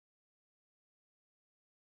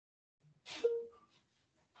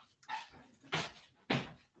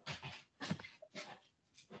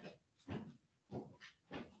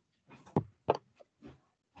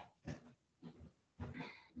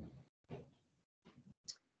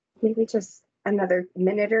maybe just another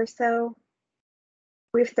minute or so.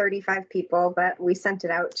 We have 35 people, but we sent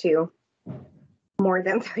it out to more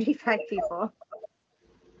than 35 people.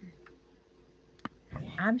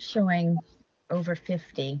 I'm showing over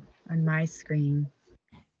 50 on my screen.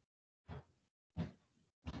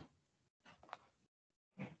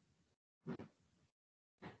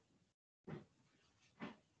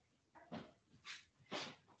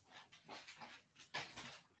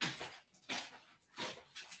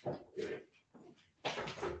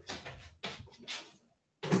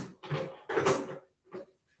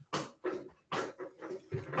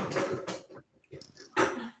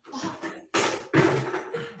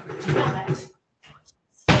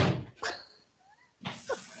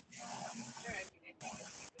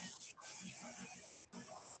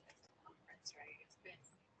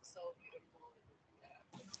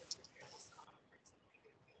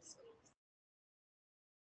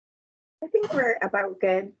 I think we're about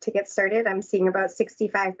good to get started. I'm seeing about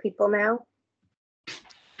 65 people now.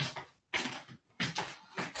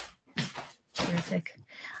 Terrific.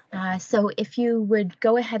 So if you would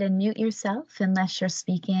go ahead and mute yourself unless you're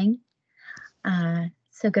speaking.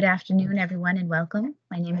 So good afternoon, everyone, and welcome.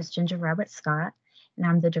 My name is Ginger Roberts-Scott, and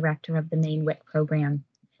I'm the director of the Maine WIC program.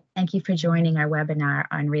 Thank you for joining our webinar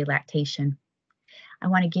on relactation. I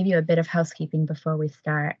want to give you a bit of housekeeping before we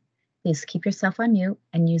start. Please keep yourself on mute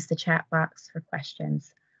and use the chat box for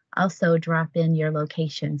questions. Also, drop in your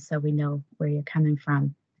location so we know where you're coming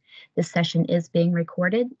from. This session is being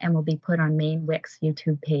recorded and will be put on Maine WIC's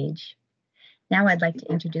YouTube page. Now I'd like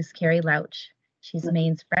to introduce Carrie Louch. She's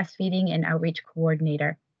Maine's breastfeeding and outreach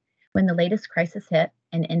coordinator. When the latest crisis hit,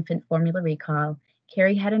 an infant formula recall,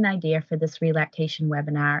 Carrie had an idea for this relactation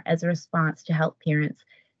webinar as a response to help parents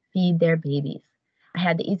feed their babies. I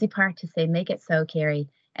had the easy part to say, make it so, Carrie,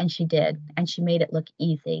 and she did, and she made it look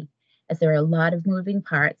easy, as there are a lot of moving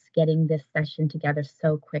parts getting this session together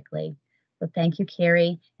so quickly. So thank you,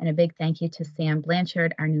 Carrie, and a big thank you to Sam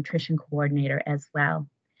Blanchard, our nutrition coordinator, as well.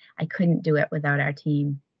 I couldn't do it without our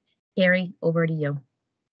team. Carrie, over to you.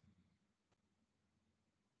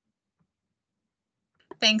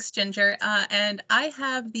 Thanks, Ginger. And I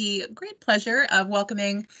have the great pleasure of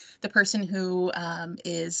welcoming the person who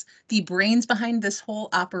is the brains behind this whole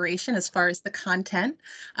operation as far as the content.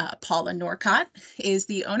 Paula Norcott is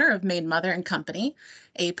the owner of Maine Mothers Company,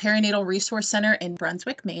 a perinatal resource center in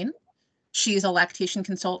Brunswick, Maine. She's a lactation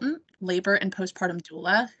consultant, labor and postpartum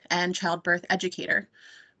doula, and childbirth educator,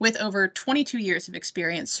 with over 22 years of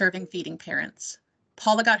experience serving feeding parents.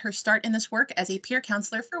 Paula got her start in this work as a peer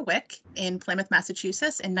counselor for WIC in Plymouth,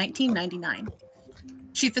 Massachusetts in 1999.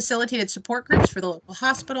 She facilitated support groups for the local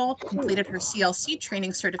hospital, completed her CLC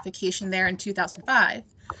training certification there in 2005,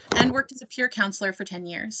 and worked as a peer counselor for 10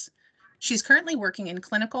 years. She's currently working in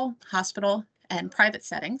clinical, hospital, and private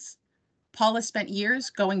settings. Paula spent years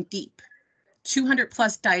going deep, 200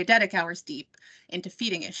 plus dietetic hours deep, into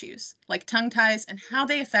feeding issues like tongue ties and how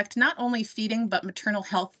they affect not only feeding but maternal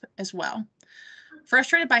health as well.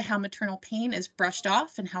 Frustrated by how maternal pain is brushed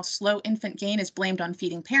off and how slow infant gain is blamed on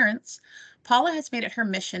feeding parents, Paula has made it her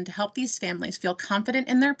mission to help these families feel confident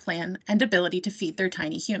in their plan and ability to feed their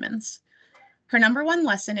tiny humans. Her number one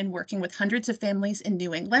lesson in working with hundreds of families in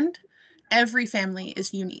New England: every family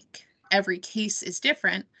is unique, every case is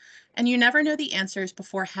different, and you never know the answers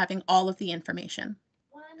before having all of the information.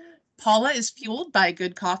 Paula is fueled by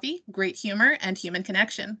good coffee, great humor, and human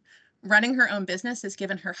connection. Running her own business has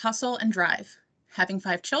given her hustle and drive. Having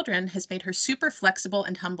 5 children has made her super flexible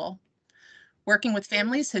and humble. Working with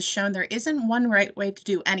families has shown there isn't one right way to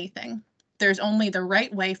do anything. There's only the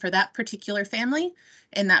right way for that particular family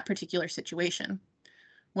in that particular situation.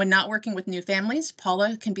 When not working with new families,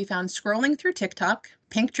 Paula can be found scrolling through TikTok,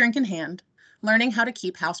 pink drink in hand, learning how to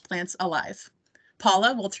keep houseplants alive.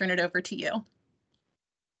 Paula, we'll turn it over to you.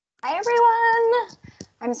 Hi, everyone.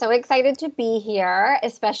 I'm so excited to be here,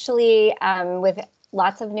 especially with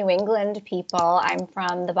lots of New England people. I'm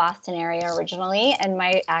from the Boston area originally, and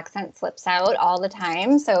my accent slips out all the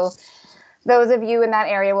time. So those of you in that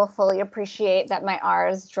area will fully appreciate that my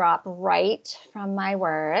R's drop right from my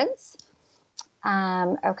words. Okay,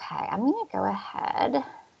 I'm going to go ahead,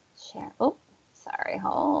 share. Oh, sorry,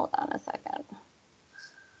 hold on a second.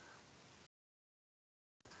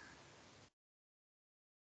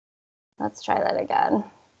 Let's try that again.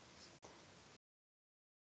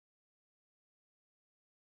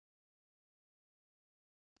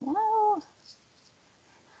 No.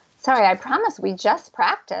 Sorry, I promise we just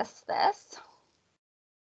practiced this.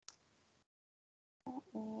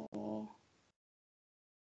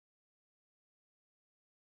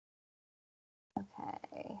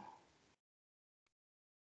 Okay.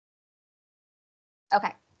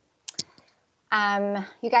 Okay,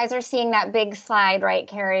 You guys are seeing that big slide, right,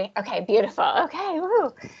 Carrie? Okay, beautiful. Okay,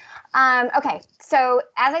 woo. Okay, so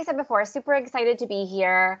as I said before, super excited to be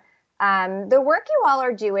here. The work you all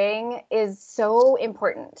are doing is so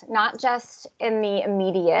important, not just in the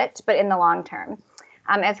immediate, but in the long term.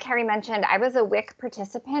 As Carrie mentioned, I was a WIC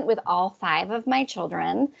participant with all 5 of my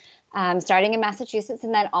children, starting in Massachusetts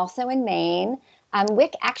and then also in Maine.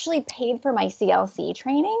 WIC actually paid for my CLC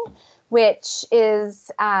training, which is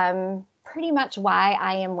pretty much why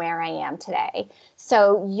I am where I am today.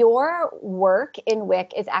 So your work in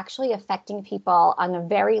WIC is actually affecting people on a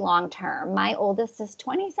very long term. My oldest is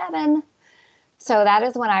 27. So that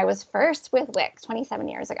is when I was first with WIC 27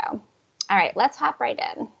 years ago. All right, let's hop right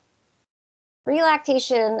in.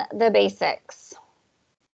 Relactation, the basics.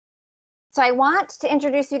 So I want to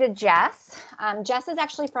introduce you to Jess. Jess is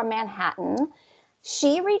actually from Manhattan.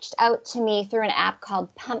 She reached out to me through an app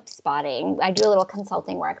called Pump Spotting. I do a little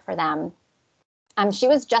consulting work for them. She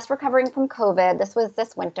was just recovering from COVID. This was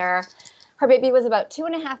this winter. Her baby was about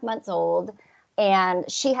 2.5 months old, and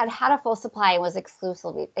she had had a full supply and was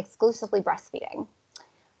exclusively breastfeeding.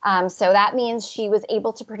 So that means she was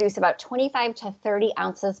able to produce about 25 to 30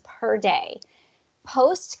 ounces per day.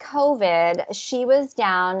 Post-COVID, she was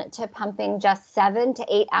down to pumping just 7 to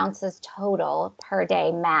 8 ounces total per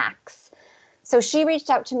day max. So she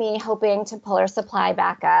reached out to me hoping to pull her supply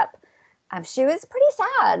back up. She was pretty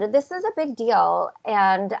sad. This is a big deal,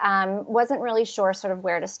 and wasn't really sure sort of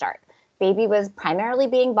where to start. Baby was primarily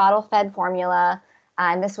being bottle-fed formula,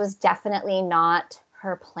 and this was definitely not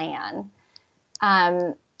her plan.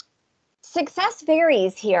 Success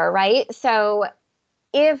varies here, right? So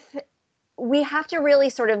if we have to really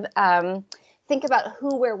sort of think about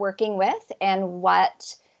who we're working with and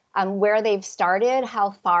what, where they've started,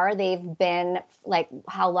 how far they've been, like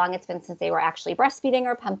how long it's been since they were actually breastfeeding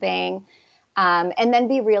or pumping, and then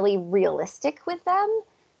be really realistic with them.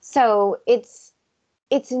 So it's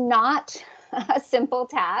not a simple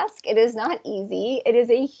task. It is not easy. It is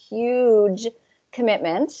a huge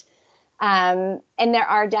commitment. And there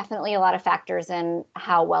are definitely a lot of factors in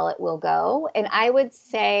how well it will go. And I would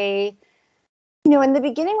say, you know, in the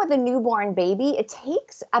beginning with a newborn baby, it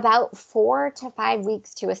takes about 4 to 5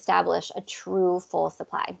 weeks to establish a true full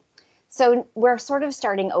supply. So we're sort of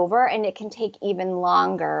starting over, and it can take even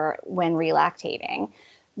longer when relactating.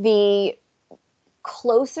 The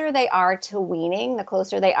closer they are to weaning, the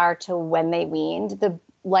closer they are to when they weaned, the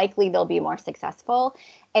likely they'll be more successful.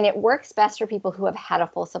 And it works best for people who have had a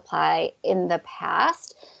full supply in the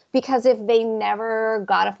past, because if they never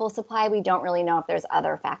got a full supply, we don't really know if there's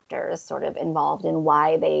other factors sort of involved in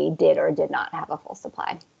why they did or did not have a full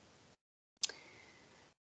supply.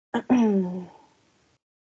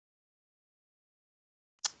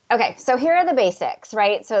 Okay, so here are the basics,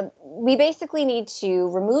 right? So we basically need to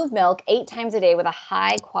remove milk 8 times a day with a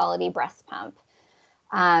high quality breast pump.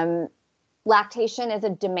 Lactation is a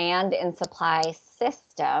demand and supply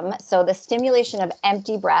system. So the stimulation of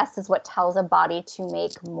empty breasts is what tells a body to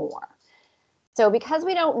make more. So because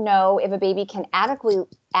we don't know if a baby can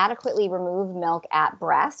adequately remove milk at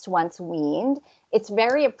breast once weaned, it's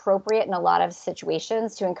very appropriate in a lot of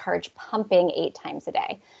situations to encourage pumping 8 times a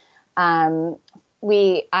day.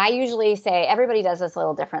 I usually say, everybody does this a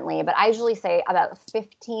little differently, but I usually say about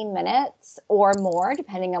 15 minutes or more,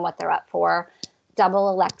 depending on what they're up for. Double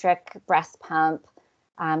electric breast pump,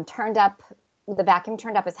 turned up, the vacuum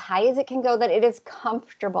turned up as high as it can go, that it is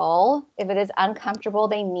comfortable. If it is uncomfortable,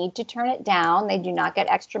 they need to turn it down. They do not get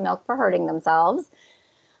extra milk for hurting themselves.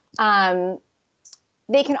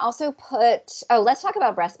 They can also put, let's talk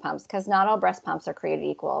about breast pumps, because not all breast pumps are created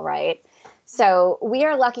equal, right? So we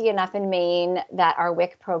are lucky enough in Maine that our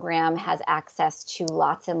WIC program has access to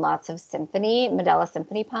lots and lots of Medela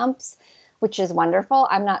Symphony pumps, which is wonderful.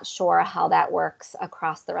 I'm not sure how that works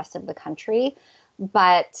across the rest of the country,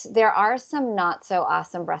 but there are some not so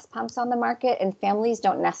awesome breast pumps on the market, and families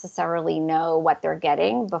don't necessarily know what they're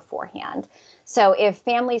getting beforehand. So if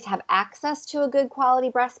families have access to a good quality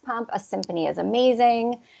breast pump, a Symphony is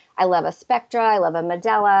amazing. I love a Spectra, I love a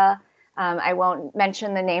Medela. I won't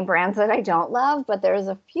mention the name brands that I don't love, but there's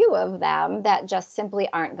a few of them that just simply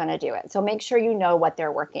aren't going to do it. So make sure you know what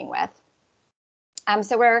they're working with.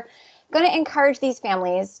 So we're going to encourage these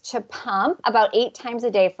families to pump about 8 times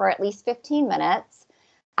a day for at least 15 minutes.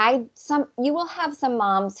 You will have some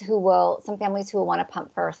families who will want to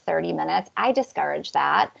pump for 30 minutes. I discourage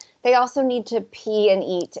that. They also need to pee and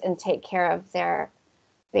eat and take care of their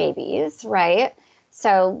babies, right?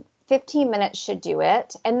 So 15 minutes should do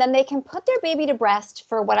it. And then they can put their baby to breast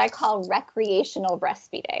for what I call recreational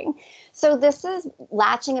breastfeeding. So this is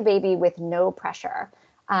latching a baby with no pressure.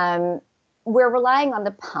 we're relying on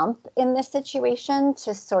the pump in this situation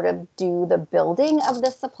to sort of do the building of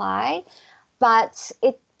the supply, but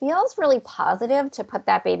it feels really positive to put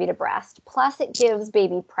that baby to breast. Plus, it gives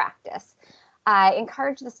baby practice. I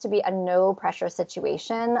encourage this to be a no pressure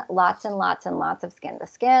situation, lots and lots and lots of skin to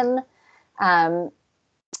skin.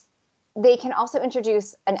 They can also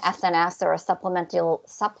introduce an SNS, or a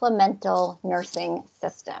supplemental nursing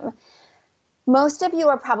system. Most of you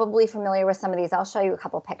are probably familiar with some of these. I'll show you a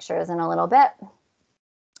couple pictures in a little bit.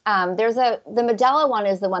 The Medela one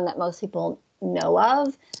is the one that most people know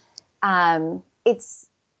of. It's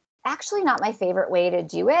actually not my favorite way to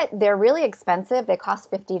do it. They're really expensive. They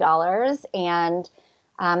cost $50, and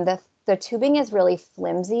the tubing is really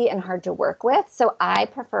flimsy and hard to work with. So I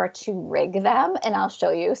prefer to rig them, and I'll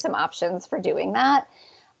show you some options for doing that.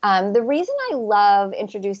 The reason I love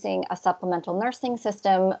introducing a supplemental nursing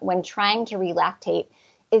system when trying to relactate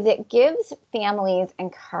is it gives families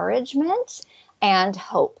encouragement and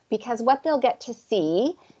hope, because what they'll get to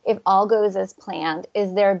see, if all goes as planned,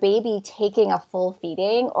 is their baby taking a full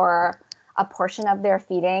feeding or a portion of their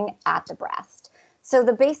feeding at the breast. So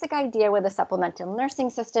the basic idea with a supplemental nursing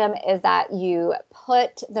system is that you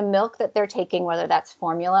put the milk that they're taking, whether that's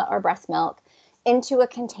formula or breast milk, into a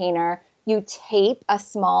container. You tape a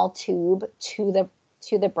small tube to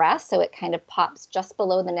the breast so it kind of pops just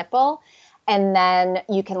below the nipple, and then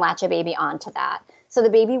you can latch a baby onto that. So the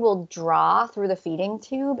baby will draw through the feeding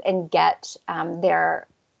tube and get their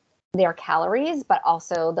calories, but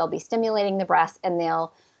also they'll be stimulating the breast, and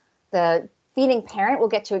the feeding parent will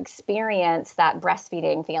get to experience that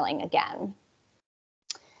breastfeeding feeling again.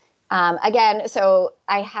 So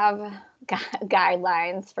I have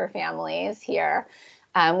guidelines for families here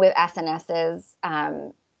with SNSs.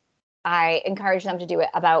 I encourage them to do it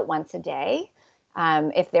about once a day.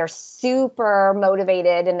 If they're super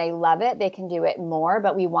motivated and they love it, they can do it more,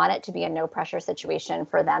 but we want it to be a no pressure situation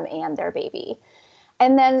for them and their baby.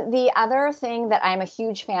 And then the other thing that I'm a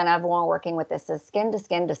huge fan of when working with this is skin to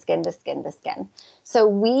skin to skin to skin to skin. So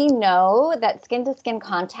we know that skin to skin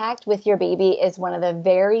contact with your baby is one of the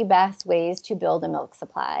very best ways to build a milk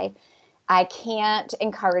supply. I can't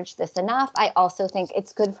encourage this enough. I also think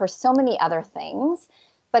it's good for so many other things.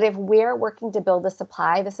 But if we're working to build a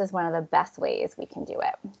supply, this is one of the best ways we can do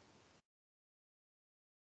it.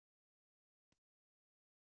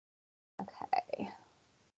 Okay.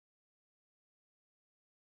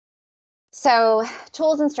 So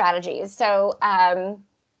tools and strategies. So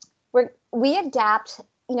we adapt.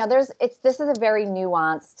 You know, this is a very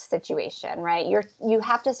nuanced situation, right? You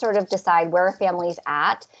have to sort of decide where a family's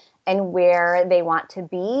at and where they want to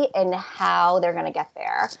be and how they're going to get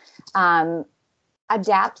there.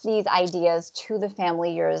 Adapt these ideas to the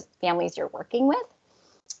families you're working with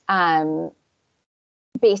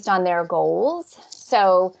based on their goals.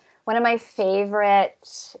 So one of my favorite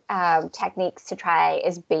techniques to try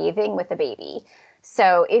is bathing with a baby.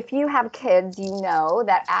 So if you have kids, you know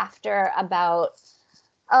that after about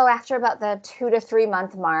the 2 to 3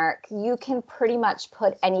 month mark, you can pretty much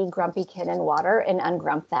put any grumpy kid in water and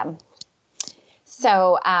ungrump them.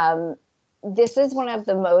 So this is one of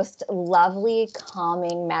the most lovely,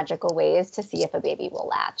 calming, magical ways to see if a baby will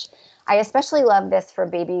latch. I especially love this for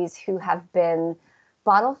babies who have been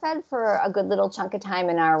bottle fed for a good little chunk of time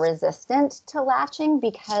and are resistant to latching,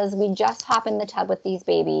 because we just hop in the tub with these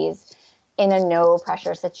babies in a no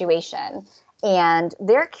pressure situation. And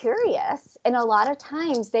they're curious, and a lot of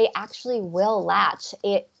times they actually will latch.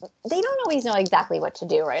 They don't always know exactly what to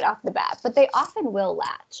do right off the bat, but they often will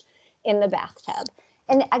latch in the bathtub.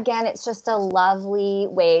 And again, it's just a lovely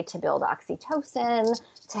way to build oxytocin,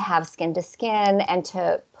 to have skin to skin, and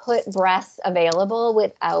to put breasts available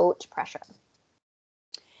without pressure.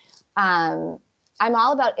 I'm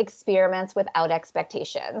all about experiments without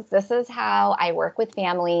expectations. This is how I work with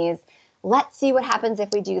families. Let's see what happens if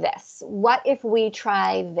we do this. What if we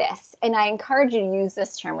try this? And I encourage you to use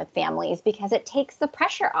this term with families because it takes the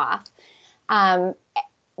pressure off.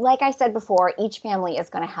 Like I said before, each family is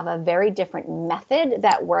going to have a very different method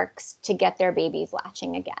that works to get their babies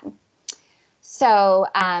latching again. So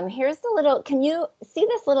here's the little, can you see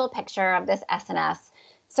this little picture of this SNS?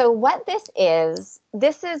 So what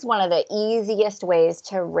this is one of the easiest ways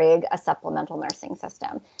to rig a supplemental nursing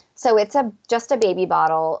system. So it's just a baby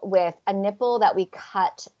bottle with a nipple that we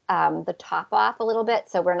cut the top off a little bit.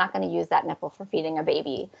 So we're not going to use that nipple for feeding a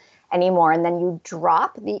baby anymore. And then you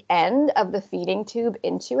drop the end of the feeding tube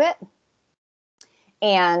into it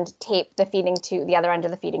and tape the other end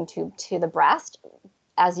of the feeding tube to the breast,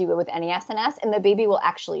 as you would with any SNS, and the baby will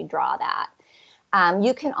actually draw that.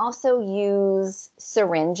 You can also use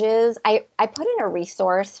syringes. I put in a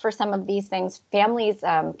resource for some of these things. Families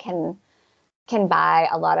can can buy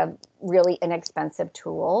a lot of really inexpensive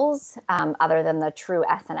tools other than the true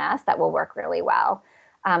SNS that will work really well.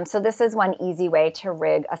 So this is one easy way to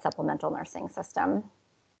rig a supplemental nursing system.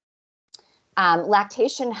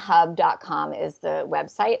 Lactationhub.com is the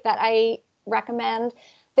website that I recommend.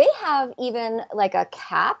 They have even like a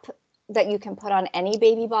cap that you can put on any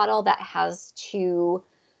baby bottle that has two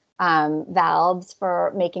valves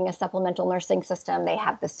for making a supplemental nursing system. They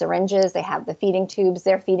have the syringes, they have the feeding tubes.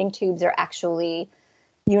 Their feeding tubes are actually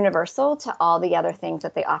universal to all the other things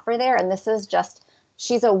that they offer there. And this is just,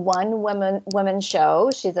 she's a woman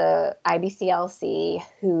show. She's a IBCLC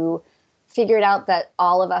who figured out that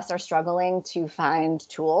all of us are struggling to find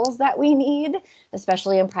tools that we need,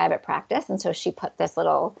 especially in private practice. And so she put this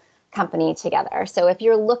little company together. So if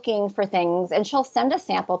you're looking for things, and she'll send a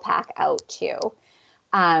sample pack out too.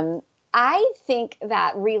 I think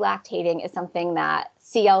that relactating is something that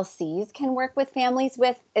CLCs can work with families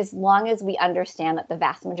with, as long as we understand that the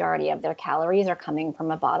vast majority of their calories are coming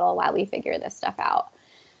from a bottle while we figure this stuff out.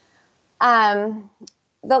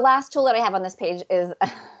 The last tool that I have on this page is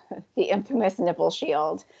the infamous nipple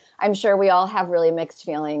shield. I'm sure we all have really mixed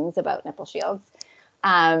feelings about nipple shields.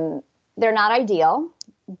 They're not ideal,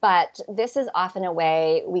 but this is often a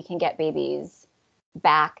way we can get babies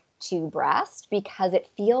back to breast because it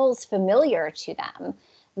feels familiar to them.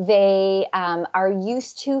 They are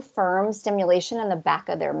used to firm stimulation in the back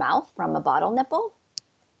of their mouth from a bottle nipple.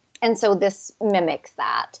 And so this mimics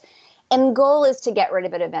that. And goal is to get rid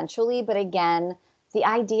of it eventually. But again, the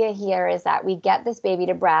idea here is that we get this baby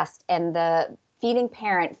to breast and the feeding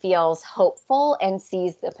parent feels hopeful and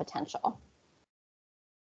sees the potential.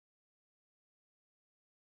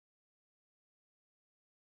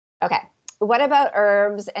 Okay, what about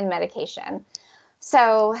herbs and medication?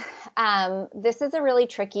 So this is a really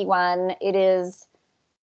tricky one. It is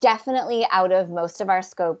definitely out of most of our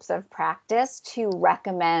scopes of practice to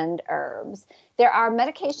recommend herbs. There are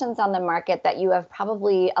medications on the market that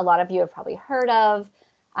a lot of you have probably heard of.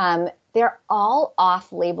 They're all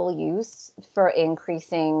off-label use for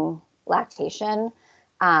increasing lactation,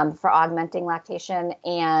 for augmenting lactation,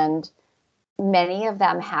 and many of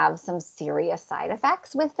them have some serious side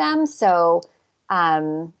effects with them. So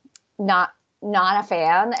not a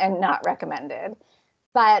fan and not recommended.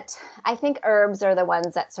 But I think herbs are the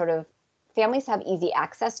ones that sort of families have easy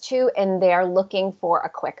access to, and they're looking for a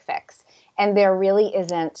quick fix. And there really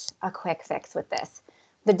isn't a quick fix with this.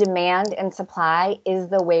 The demand and supply is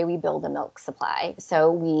the way we build a milk supply.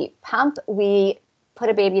 So we pump, we put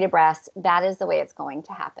a baby to breast, that is the way it's going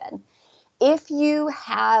to happen. If you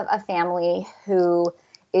have a family who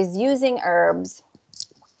is using herbs,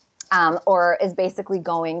 or is basically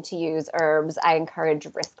going to use herbs, I encourage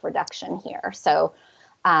risk reduction here. So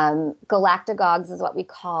galactagogues is what we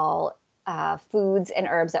call foods and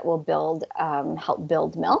herbs that will help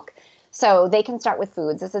build milk. So they can start with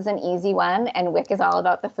foods. This is an easy one, and WIC is all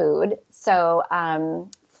about the food. So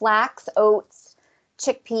flax, oats,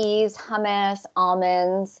 chickpeas, hummus,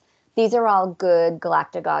 almonds, these are all good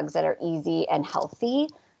galactagogues that are easy and healthy,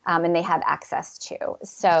 and they have access to.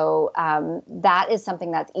 So that is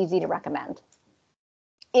something that's easy to recommend.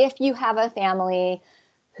 If you have a family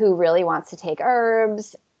who really wants to take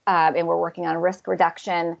herbs, and we're working on risk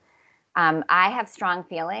reduction, I have strong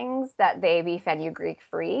feelings that they be fenugreek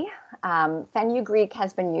free. Fenugreek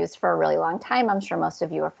has been used for a really long time. I'm sure most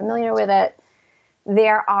of you are familiar with it.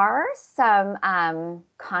 There are some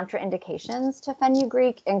contraindications to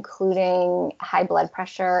fenugreek, including high blood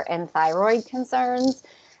pressure and thyroid concerns.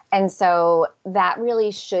 And so that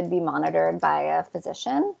really should be monitored by a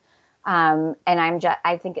physician. And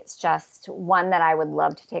I think it's just one that I would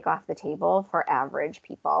love to take off the table for average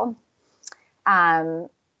people. And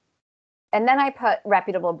then I put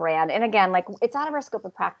reputable brand. And again, like it's out of our scope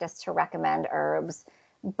of practice to recommend herbs,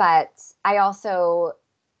 but I also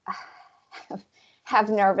have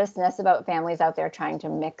nervousness about families out there trying to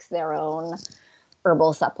mix their own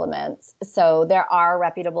herbal supplements. So there are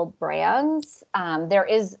reputable brands. There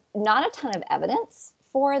is not a ton of evidence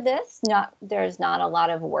for this. There's not a lot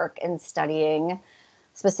of work in studying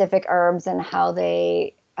specific herbs and how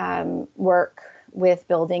they work with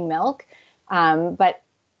building milk. But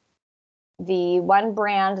the one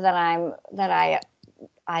brand that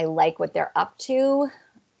I like what they're up to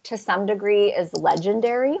some degree is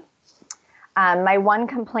Legendary. My one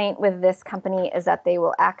complaint with this company is that they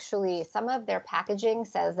will actually, some of their packaging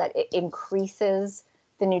says that it increases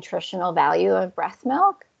the nutritional value of breast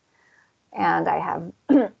milk. And I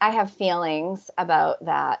have feelings about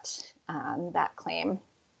that claim.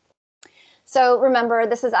 So remember,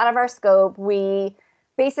 this is out of our scope.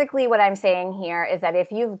 Basically what I'm saying here is that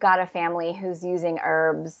if you've got a family who's using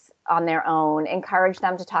herbs on their own. Encourage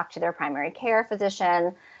them to talk to their primary care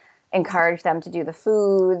physician, encourage them to do the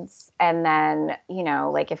foods. And then, you know,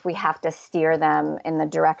 like if we have to steer them in the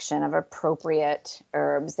direction of appropriate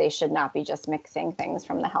herbs, they should not be just mixing things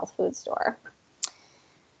from the health food store.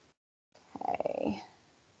 Okay.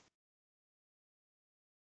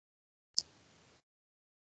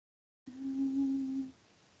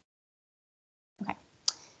 Okay.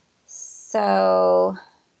 So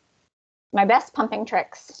my best pumping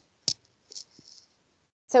tricks.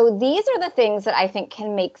 So these are the things that I think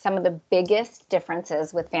can make some of the biggest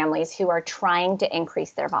differences with families who are trying to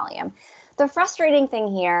increase their volume. The frustrating thing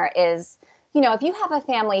here is, you know, if you have a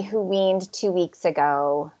family who weaned 2 weeks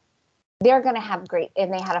ago, they're going to have great,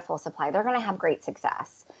 and they had a full supply, they're going to have great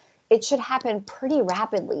success. It should happen pretty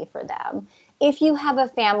rapidly for them. If you have a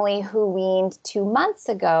family who weaned 2 months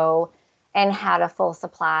ago and had a full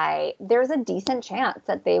supply, there's a decent chance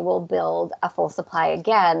that they will build a full supply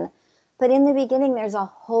again. But in the beginning, there's a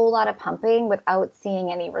whole lot of pumping without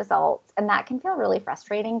seeing any results. And that can feel really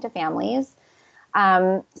frustrating to families.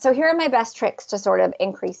 So here are my best tricks to sort of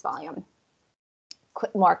increase volume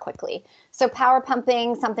more quickly. So power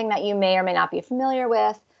pumping, something that you may or may not be familiar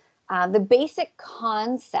with. The basic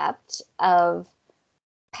concept of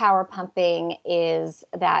power pumping is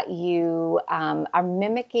that you are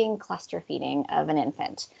mimicking cluster feeding of an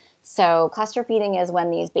infant. So cluster feeding is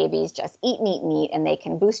when these babies just eat, and they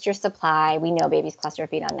can boost your supply. We know babies cluster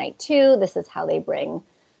feed on night 2. This is how they bring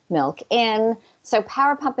milk in. So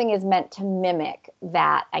power pumping is meant to mimic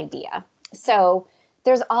that idea. So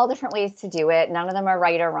there's all different ways to do it. None of them are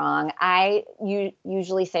right or wrong. I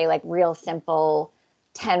usually say like real simple,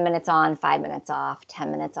 10 minutes on, 5 minutes off,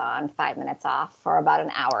 10 minutes on, 5 minutes off for about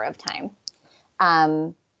an hour of time.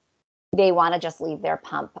 They want to just leave their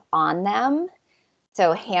pump on them.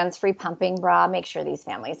 So hands-free pumping bra, make sure these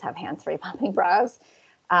families have hands-free pumping bras.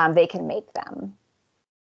 They can make them.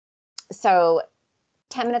 So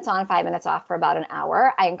 10 minutes on, 5 minutes off for about an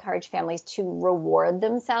hour. I encourage families to reward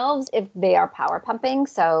themselves if they are power pumping.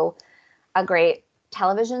 So a great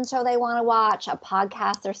television show they want to watch, a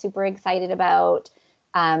podcast they're super excited about.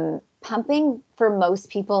 Pumping for most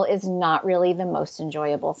people is not really the most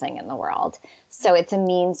enjoyable thing in the world. So it's a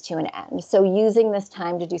means to an end. So using this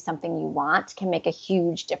time to do something you want can make a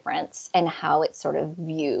huge difference in how it's sort of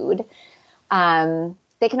viewed.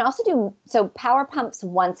 They can also do, so power pumps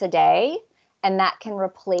once a day, and that can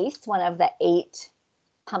replace one of the 8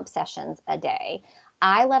 pump sessions a day.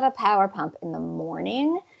 I love a power pump in the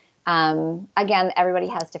morning. Again, everybody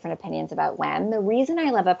has different opinions about when. The reason I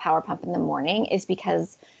love a power pump in the morning is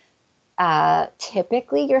because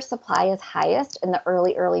typically your supply is highest in the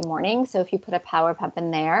early morning. So if you put a power pump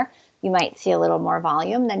in there, you might see a little more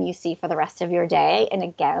volume than you see for the rest of your day. And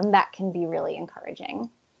again, that can be really encouraging.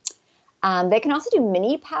 They can also do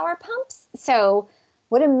mini power pumps. So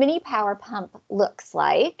what a mini power pump looks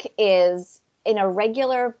like is in a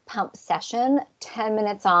regular pump session, 10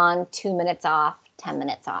 minutes on, 2 minutes off, 10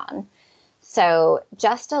 minutes on. So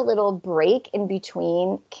just a little break in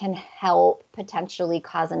between can help potentially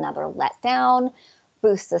cause another letdown,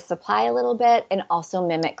 boost the supply a little bit, and also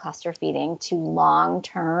mimic cluster feeding to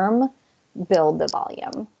long-term build the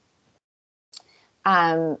volume.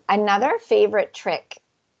 Another favorite trick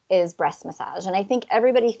is breast massage. And I think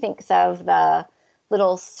everybody thinks of the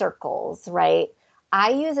little circles, right? I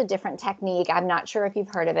use a different technique. I'm not sure if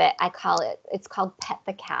you've heard of it. It's called pet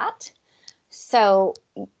the cat. So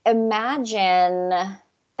imagine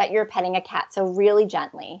that you're petting a cat, so really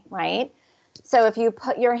gently, right? So if you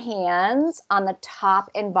put your hands on the top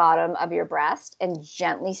and bottom of your breast and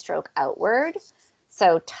gently stroke outward,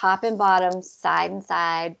 so top and bottom, side and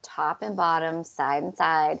side, top and bottom, side and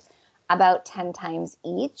side, about 10 times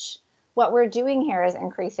each, what we're doing here is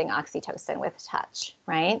increasing oxytocin with touch,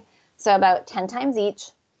 right? So about 10 times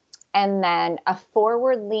each, and then a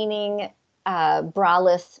forward-leaning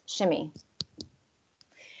braless shimmy.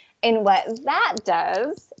 And what that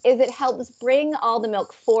does is it helps bring all the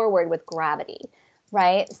milk forward with gravity,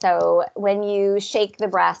 right? So when you shake the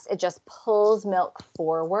breast, it just pulls milk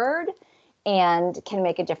forward and can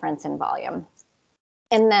make a difference in volume.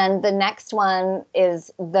 And then the next one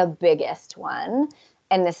is the biggest one,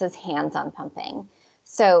 and this is hands-on pumping.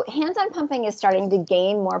 So hands-on pumping is starting to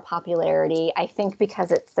gain more popularity, I think,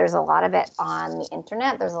 because there's a lot of it on the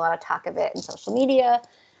internet. There's a lot of talk of it in social media.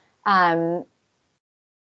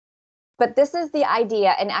 But this is the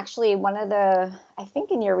idea, and actually I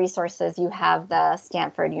think in your resources you have the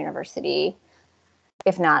Stanford University.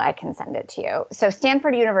 If not, I can send it to you. So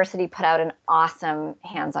Stanford University put out an awesome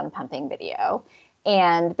hands-on pumping video.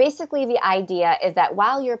 And basically the idea is that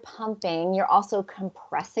while you're pumping, you're also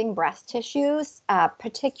compressing breast tissues,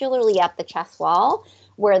 particularly at the chest wall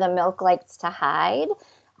where the milk likes to hide.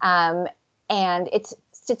 And it's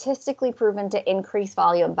statistically proven to increase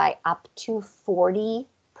volume by up to 40%.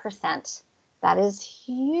 That is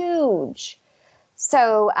huge.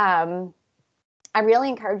 So I really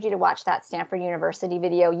encourage you to watch that Stanford University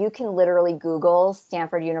video. You can literally Google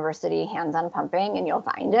Stanford University hands-on pumping and you'll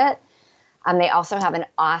find it. They also have an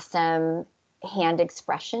awesome hand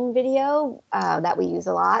expression video that we use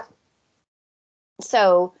a lot.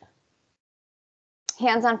 So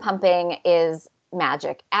hands-on pumping is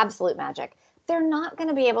magic, absolute magic. They're not going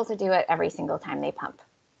to be able to do it every single time they pump.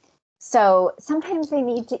 So sometimes they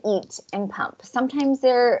need to eat and pump. Sometimes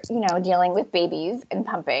they're, dealing with babies and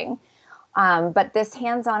pumping. But this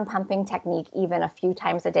hands-on pumping technique, even a few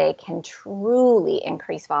times a day, can truly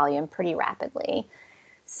increase volume pretty rapidly.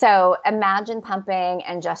 So imagine pumping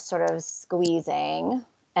and just sort of squeezing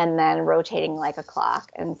and then rotating like a clock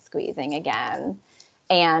and squeezing again.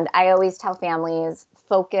 And I always tell families,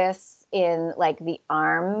 focus in like the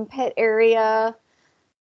armpit area.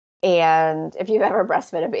 And if you've ever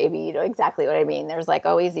breastfed a baby, you know exactly what I mean. There's like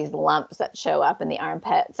always these lumps that show up in the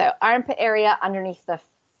armpit. So armpit area underneath the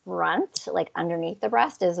front, like underneath the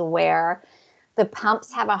breast, is where the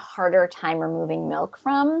pumps have a harder time removing milk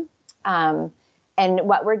from. And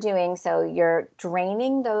what we're doing, so you're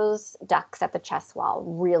draining those ducts at the chest wall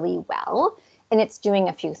really well, and it's doing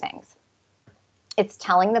a few things. It's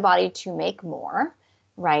telling the body to make more,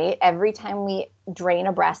 right? Every time we drain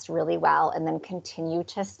a breast really well and then continue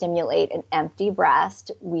to stimulate an empty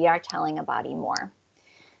breast, we are telling a body more.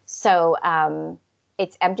 So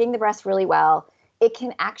it's emptying the breast really well. It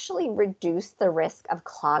can actually reduce the risk of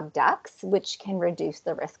clogged ducts, which can reduce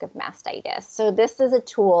the risk of mastitis. So this is a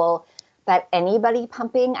tool that anybody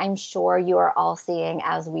pumping, I'm sure you are all seeing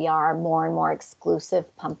as we are more and more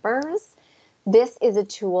exclusive pumpers. This is a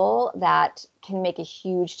tool that can make a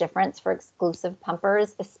huge difference for exclusive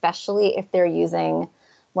pumpers, especially if they're using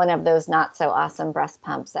one of those not so awesome breast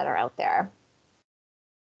pumps that are out there.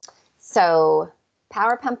 So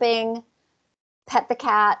power pumping, pet the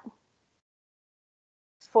cat,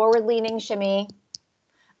 forward leaning shimmy.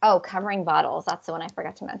 Oh, covering bottles. That's the one I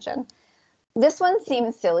forgot to mention. This one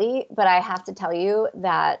seems silly, but I have to tell you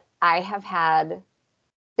that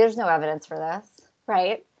there's no evidence for this,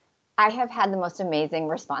 right? I have had the most amazing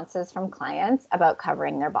responses from clients about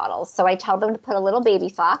covering their bottles. So I tell them to put a little baby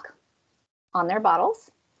sock on their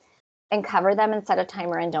bottles and cover them and set a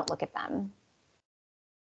timer and don't look at them.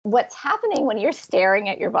 What's happening when you're staring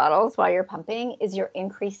at your bottles while you're pumping is you're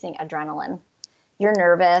increasing adrenaline. You're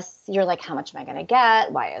nervous. You're like, how much am I going to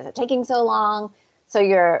get? Why is it taking so long? So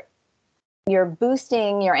you're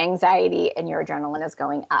boosting your anxiety and your adrenaline is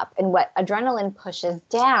going up. And what adrenaline pushes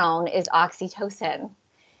down is oxytocin.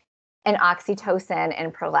 And oxytocin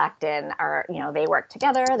and prolactin are, they work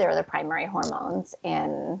together. They're the primary hormones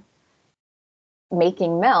in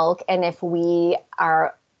making milk. And if we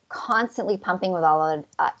are constantly pumping with all of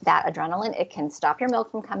that adrenaline, it can stop your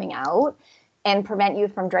milk from coming out and prevent you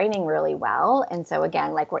from draining really well. And so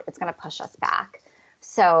again, it's going to push us back.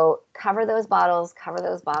 So cover those bottles, cover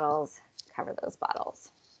those bottles, cover those bottles.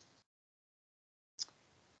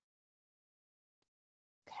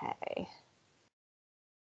 Okay.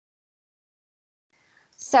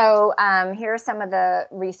 So here are some of the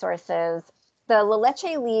resources. The La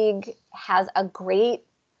Leche League has a great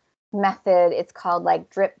method. It's called like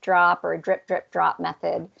drip drop or drip drip drop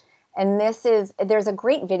method. And there's a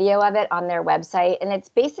great video of it on their website. And it's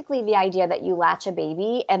basically the idea that you latch a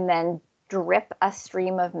baby and then drip a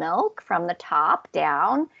stream of milk from the top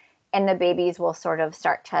down, and the babies will sort of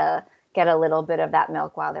start to get a little bit of that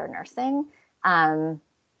milk while they're nursing.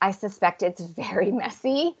 I suspect it's very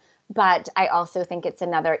messy, but I also think it's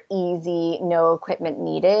another easy, no equipment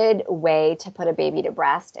needed way to put a baby to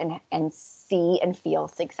breast and see and feel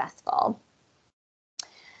successful.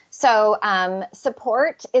 So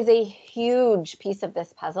support is a huge piece of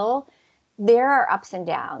this puzzle. There are ups and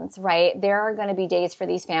downs, right? There are going to be days for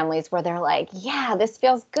these families where they're like, yeah, this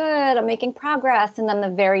feels good. I'm making progress. And then the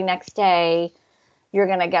very next day, you're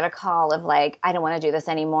going to get a call of like, I don't want to do this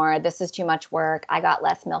anymore. This is too much work. I got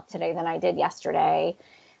less milk today than I did yesterday.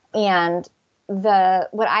 And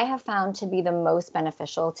what I have found to be the most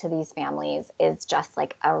beneficial to these families is just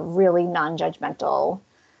like a really non-judgmental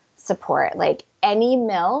support. Like any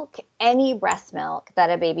milk, any breast milk that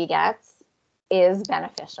a baby gets is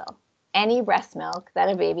beneficial. Any breast milk that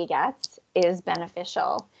a baby gets is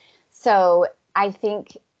beneficial. So I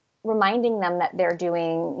think reminding them that they're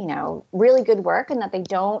doing, really good work and that they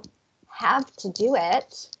don't have to do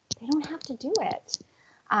it They don't have to do it.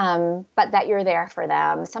 But that you're there for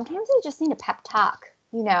them. Sometimes they just need a pep talk,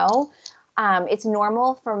 you know. It's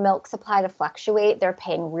normal for milk supply to fluctuate. They're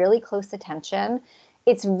paying really close attention.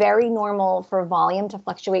 It's very normal for volume to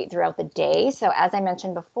fluctuate throughout the day. So as I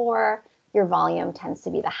mentioned before, your volume tends to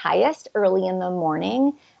be the highest early in the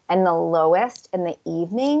morning and the lowest in the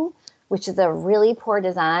evening, which is a really poor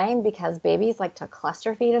design because babies like to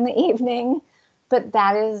cluster feed in the evening, but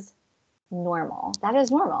that is normal. That is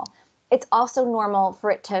normal. It's also normal for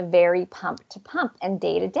it to vary pump to pump and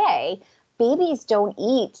day to day. Babies don't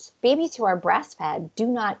eat, babies who are breastfed do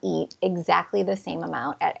not eat exactly the same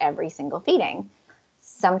amount at every single feeding.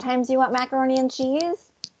 Sometimes you want macaroni and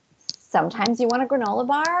cheese, sometimes you want a granola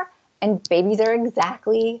bar, and babies are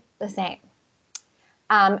exactly the same.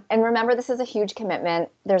 And remember, this is a huge commitment.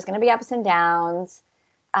 There's going to be ups and downs.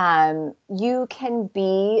 You can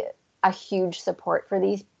be a huge support for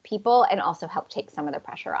these people and also help take some of the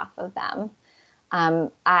pressure off of them.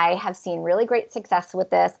 I have seen really great success with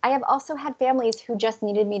this. I have also had families who just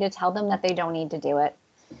needed me to tell them that they don't need to do it.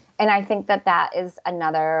 And I think that that is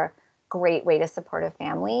another great way to support a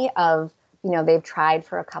family of, you know, they've tried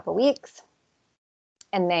for a couple weeks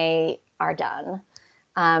and they are done.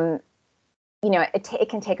 You know, it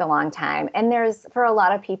can take a long time. And there's, for a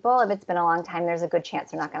lot of people, if it's been a long time, there's a good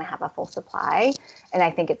chance they're not going to have a full supply. And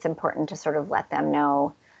I think it's important to sort of let them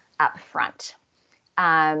know up front.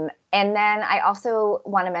 And then I also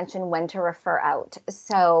want to mention when to refer out.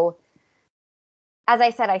 So as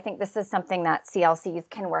I said, I think this is something that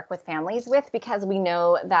CLCs can work with families with, because we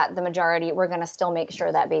know that the majority, we're going to still make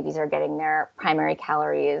sure that babies are getting their primary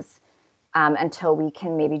calories until we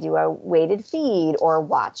can maybe do a weighted feed or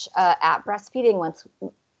watch at breastfeeding once,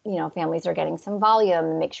 you know, families are getting some volume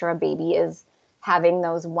and make sure a baby is having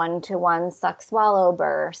those 1-to-1 suck swallow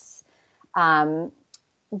bursts.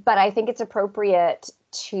 But I think it's appropriate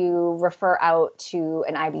to refer out to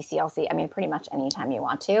an IBCLC. I mean, pretty much anytime you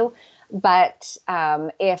want to. But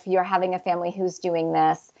if you're having a family who's doing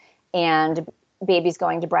this and baby's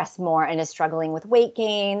going to breast more and is struggling with weight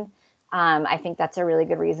gain, I think that's a really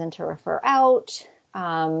good reason to refer out.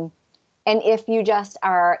 And if you just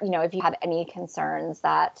are, you know, if you have any concerns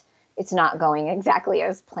that it's not going exactly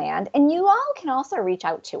as planned, and you all can also reach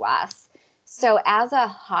out to us. So as a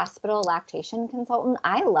hospital lactation consultant,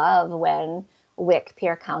 I love when WIC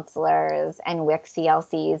peer counselors and WIC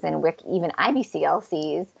CLCs and WIC even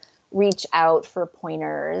IBCLCs reach out for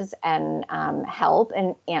pointers and help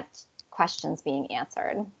and questions being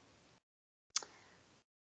answered.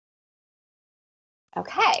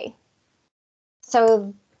 Okay,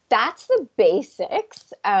 so that's the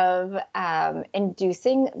basics of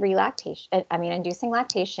inducing lactation.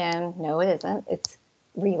 No, it isn't. It's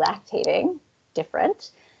relactating,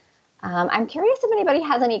 different. I'm curious if anybody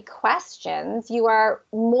has any questions. You are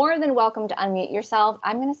more than welcome to unmute yourself.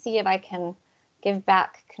 I'm going to see if I can give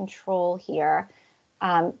back control here.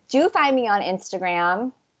 Do find me on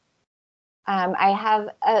Instagram. I have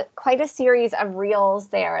quite a series of reels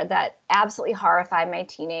there that absolutely horrify my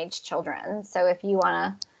teenage children. So if you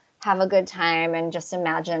want to have a good time and just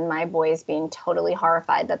imagine my boys being totally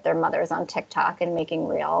horrified that their mother's on TikTok and making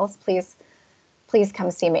reels, please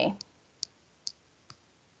come see me.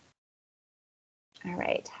 All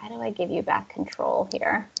right, how do I give you back control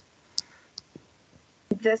here?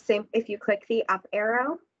 The same, if you click the up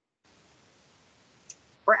arrow,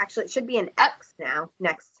 or actually it should be an X now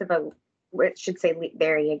next to the, it should say,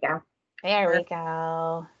 there you go. There we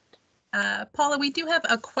go. Paula, we do have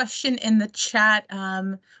a question in the chat.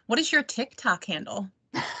 What is your TikTok handle?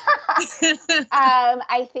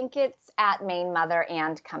 I think it's at Maine Mother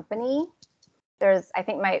and Company. I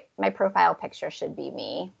think my profile picture should be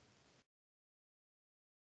me.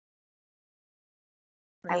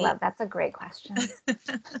 Great. That's a great question.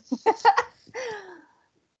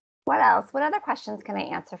 What else? What other questions can I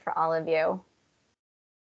answer for all of you?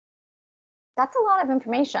 That's a lot of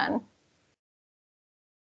information.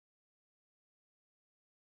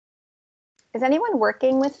 Is anyone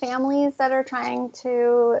working with families that are trying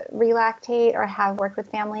to relactate or have worked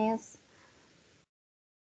with families?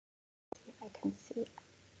 See if I can see.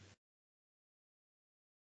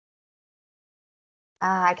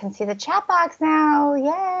 I can see the chat box now.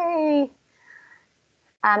 Yay!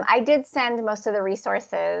 I did send most of the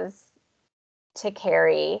resources to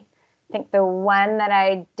Carrie. I think the one that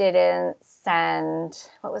I didn't send,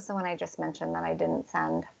 what was the one I just mentioned that I didn't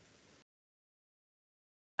send?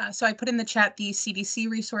 So I put in the chat the CDC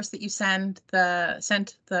resource that you sent the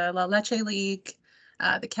La Leche League,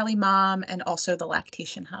 the Kelly Mom, and also the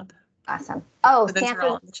Lactation Hub. Awesome. Oh, So those are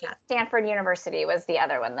all in the chat. Stanford University was the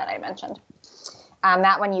other one that I mentioned.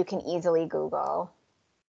 That one you can easily Google.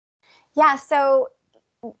 Yeah, so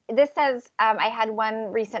this says, I had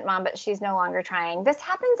one recent mom, but she's no longer trying. This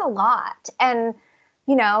happens a lot. And,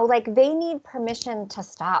 like they need permission to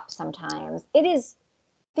stop sometimes.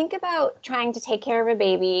 Think about trying to take care of a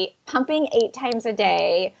baby, pumping 8 times a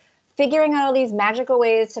day, figuring out all these magical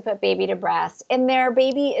ways to put baby to breast, and their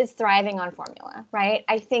baby is thriving on formula, right?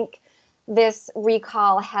 I think this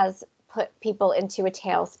recall has put people into a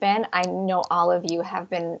tailspin. I know all of you have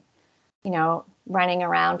been, running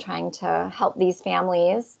around trying to help these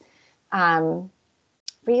families.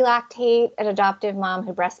 Relactate, an adoptive mom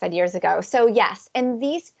who breastfed years ago. So yes, and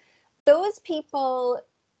those people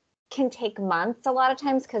can take months a lot of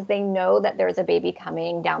times because they know that there's a baby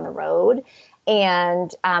coming down the road.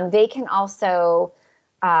 And they can also,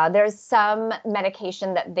 there's some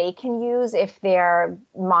medication that they can use if they're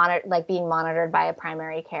being monitored by a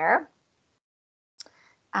primary care.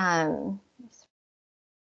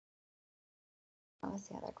 What was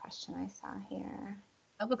the other question I saw here?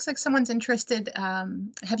 It looks like someone's interested.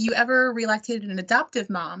 Have you ever relactated an adoptive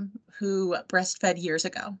mom who breastfed years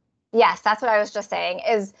ago? Yes, that's what I was just saying.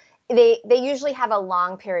 Is they usually have a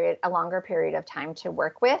longer period of time to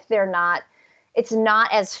work with. It's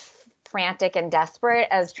not as frantic and desperate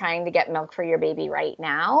as trying to get milk for your baby right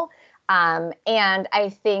now. And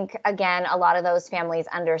I think, again, a lot of those families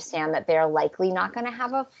understand that they're likely not going to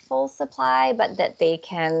have a full supply, but that they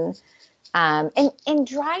can. And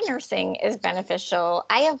dry nursing is beneficial.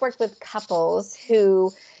 I have worked with couples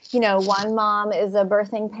who, one mom is a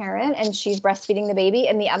birthing parent and she's breastfeeding the baby,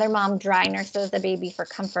 and the other mom dry nurses the baby for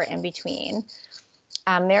comfort in between.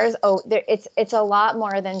 It's a lot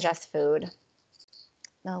more than just food.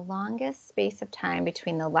 The longest space of time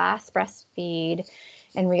between the last breastfeed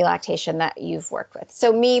and relactation that you've worked with.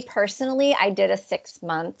 So me personally, I did a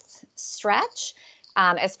 6-month stretch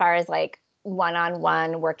as far as like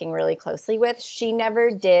one-on-one working really closely with. She never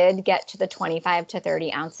did get to the 25 to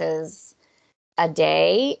 30 ounces a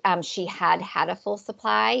day. She had a full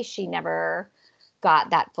supply. She never got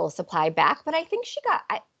that full supply back, but I think she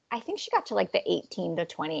got to like the 18 to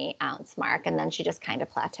 20 ounce mark, and then she just kind of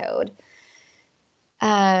plateaued.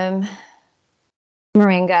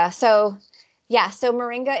 Moringa. So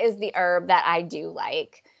moringa is the herb that I do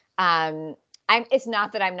like. It's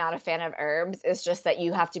not that I'm not a fan of herbs. It's just that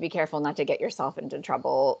you have to be careful not to get yourself into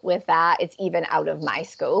trouble with that. It's even out of my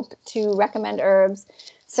scope to recommend herbs.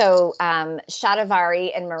 So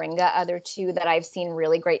shatavari and moringa, other two that I've seen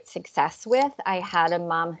really great success with. I had a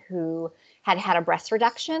mom who had a breast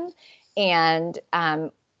reduction and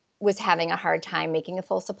was having a hard time making a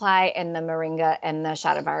full supply, and the moringa and the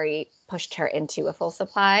shatavari pushed her into a full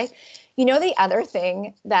supply. The other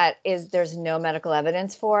thing that there's no medical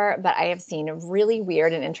evidence for, but I have seen really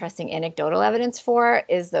weird and interesting anecdotal evidence for,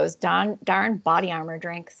 is those darn body armor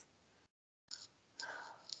drinks.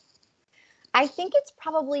 I think it's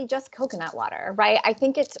probably just coconut water, right? I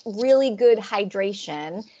think it's really good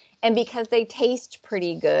hydration. And because they taste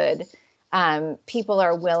pretty good, people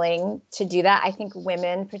are willing to do that. I think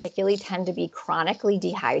women particularly tend to be chronically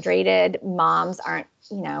dehydrated. Moms aren't,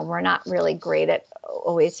 we're not really great at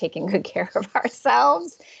always taking good care of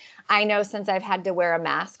ourselves. I know since I've had to wear a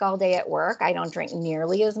mask all day at work, I don't drink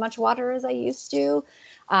nearly as much water as I used to.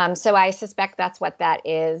 So I suspect that's what that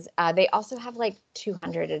is. They also have like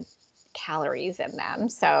 200 calories in them.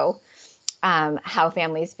 So how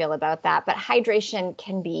families feel about that. But hydration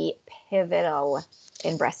can be pivotal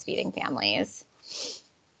in breastfeeding families.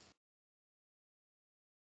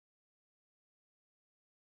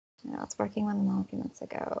 It's working on the mom a few months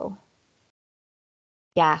ago.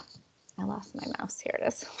 Yeah, I lost my mouse. Here it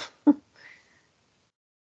is.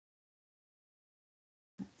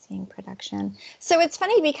 Seeing production. So it's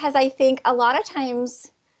funny because I think a lot of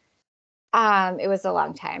times it was a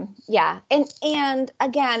long time. Yeah. And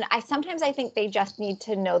again, I think they just need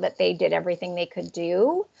to know that they did everything they could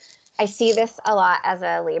do. I see this a lot as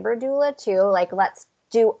a labor doula too. Like, let's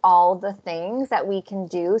do all the things that we can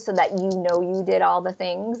do so that you did all the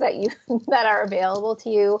things that that are available to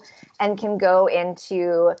you, and can go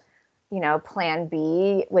into, plan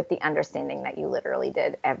B with the understanding that you literally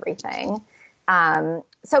did everything.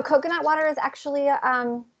 So coconut water is actually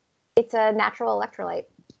it's a natural electrolyte.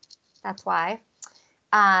 That's why.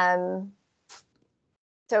 So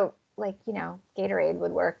Gatorade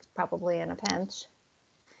would work probably in a pinch.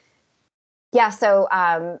 Yeah. So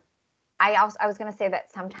I was going to say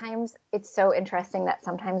that sometimes it's so interesting that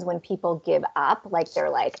sometimes when people give up, like they're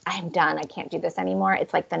like, I'm done, I can't do this anymore.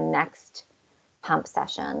 It's like the next pump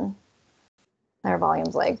session, their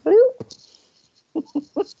volume's like,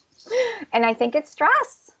 boop. And I think it's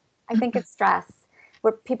stress.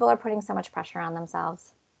 Where people are putting so much pressure on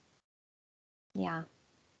themselves. Yeah.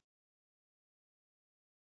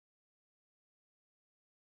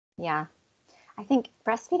 Yeah. I think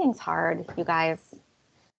breastfeeding's hard, you guys.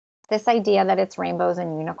 This idea that it's rainbows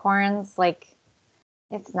and unicorns, like,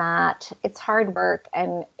 it's not. It's hard work.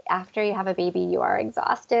 And after you have a baby, you are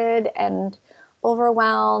exhausted and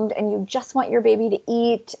overwhelmed, and you just want your baby to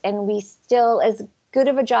eat. And we still, as good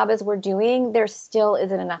of a job as we're doing, there still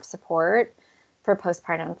isn't enough support for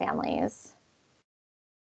postpartum families.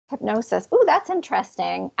 Hypnosis. Ooh, that's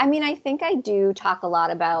interesting. I mean, I think I do talk a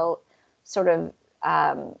lot about sort of,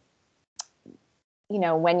 you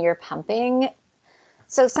know, when you're pumping.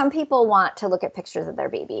 So some people want to look at pictures of their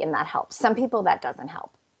baby, and that helps. Some people, that doesn't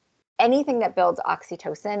help. Anything that builds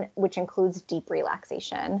oxytocin, which includes deep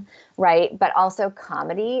relaxation, right? But also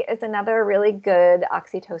comedy is another really good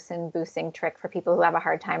oxytocin boosting trick for people who have a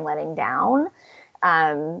hard time letting down.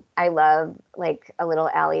 I love like a little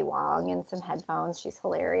Ali Wong in some headphones. She's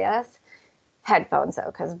hilarious. Headphones though,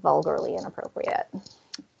 because vulgarly inappropriate.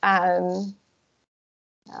 What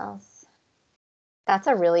else? That's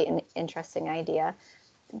a really interesting idea.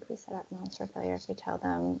 I think we set up moms for failure if we tell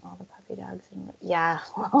them all the puppy dogs. And yeah,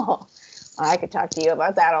 well, I could talk to you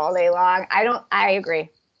about that all day long. I agree.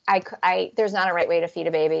 There's not a right way to feed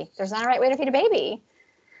a baby. There's not a right way to feed a baby.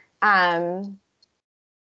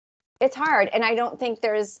 It's hard. And I don't think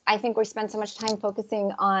I think we spend so much time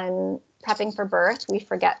focusing on prepping for birth. We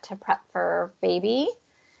forget to prep for baby.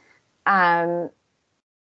 And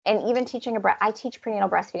even teaching I teach prenatal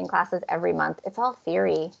breastfeeding classes every month. It's all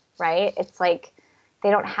theory, right? It's like, they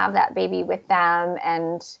don't have that baby with them.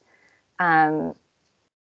 And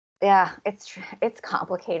yeah, it's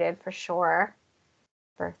complicated for sure.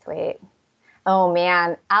 Birth weight. Oh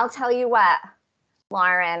man, I'll tell you what,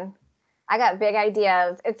 Lauren, I got big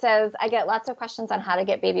ideas. It says, I get lots of questions on how to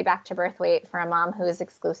get baby back to birth weight for a mom who is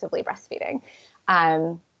exclusively breastfeeding.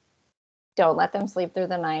 Don't let them sleep through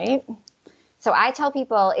the night. So I tell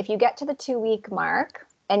people, if you get to the 2-week mark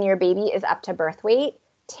and your baby is up to birth weight,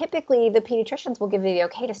 typically the pediatricians will give you the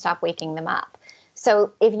okay to stop waking them up.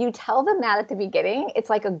 So if you tell them that at the beginning, it's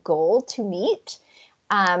like a goal to meet.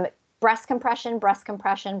 Breast compression, breast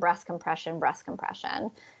compression, breast compression, breast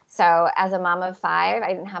compression. So as a mom of 5, I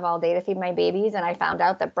didn't have all day to feed my babies, and I found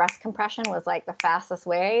out that breast compression was like the fastest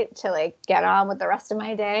way to like get on with the rest of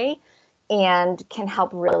my day and can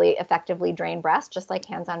help really effectively drain breast, just like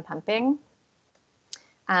hands-on pumping.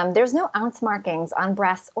 There's no ounce markings on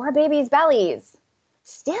breasts or babies' bellies.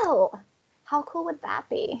 Still, how cool would that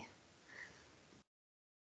be?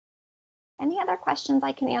 Any other questions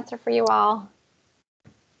I can answer for you all?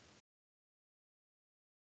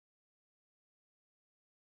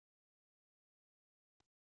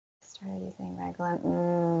 Started using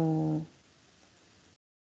Reglan.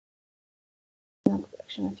 Milk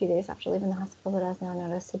production a few days after leaving the hospital, but has now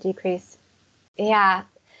noticed a decrease. Yeah,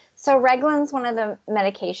 so Reglan's one of the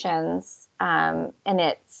medications, and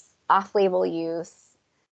it's off-label use.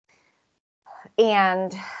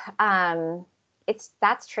 And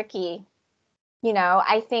that's tricky. You know,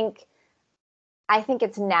 I think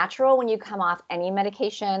it's natural when you come off any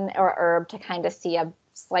medication or herb to kind of see a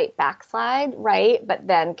slight backslide, right? But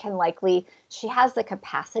then she has the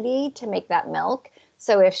capacity to make that milk.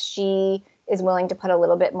 So if she is willing to put a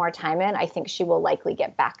little bit more time in, I think she will likely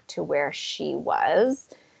get back to where she was.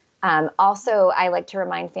 Also, I like to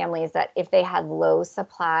remind families that if they had low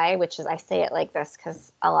supply, which is, I say it like this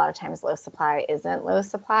because a lot of times low supply isn't low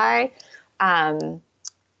supply, that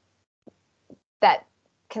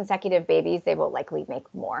consecutive babies, they will likely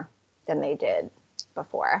make more than they did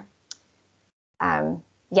before.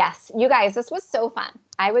 Yes, you guys, this was so fun.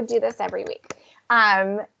 I would do this every week.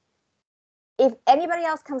 If anybody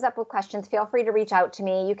else comes up with questions, feel free to reach out to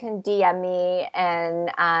me. You can DM me and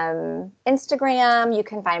Instagram. You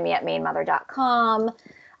can find me at mainemother.com.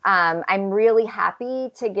 I'm really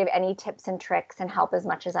happy to give any tips and tricks and help as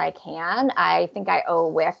much as I can. I think I owe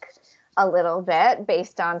WIC a little bit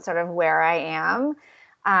based on sort of where I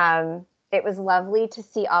am. It was lovely to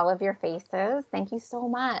see all of your faces. Thank you so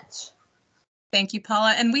much. Thank you,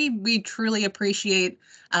 Paula. And we truly appreciate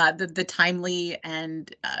the timely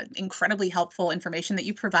and incredibly helpful information that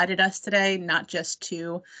you provided us today, not just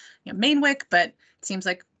to Maine WIC, but it seems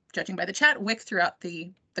like, judging by the chat, WIC throughout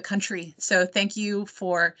the country. So thank you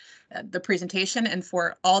for the presentation and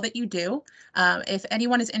for all that you do. If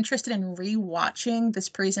anyone is interested in re-watching this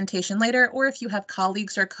presentation later, or if you have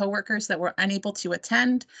colleagues or coworkers that were unable to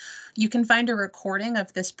attend, you can find a recording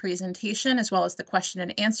of this presentation as well as the question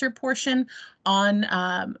and answer portion on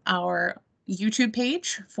our YouTube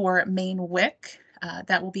page for Maine WIC.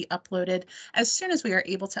 That will be uploaded as soon as we are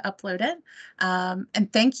able to upload it.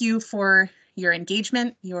 And thank you for your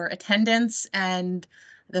engagement, your attendance, and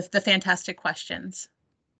the fantastic questions.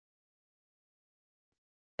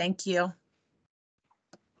 Thank you.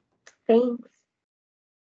 Thanks.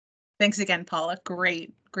 Thanks again, Paula.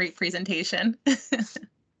 Great presentation.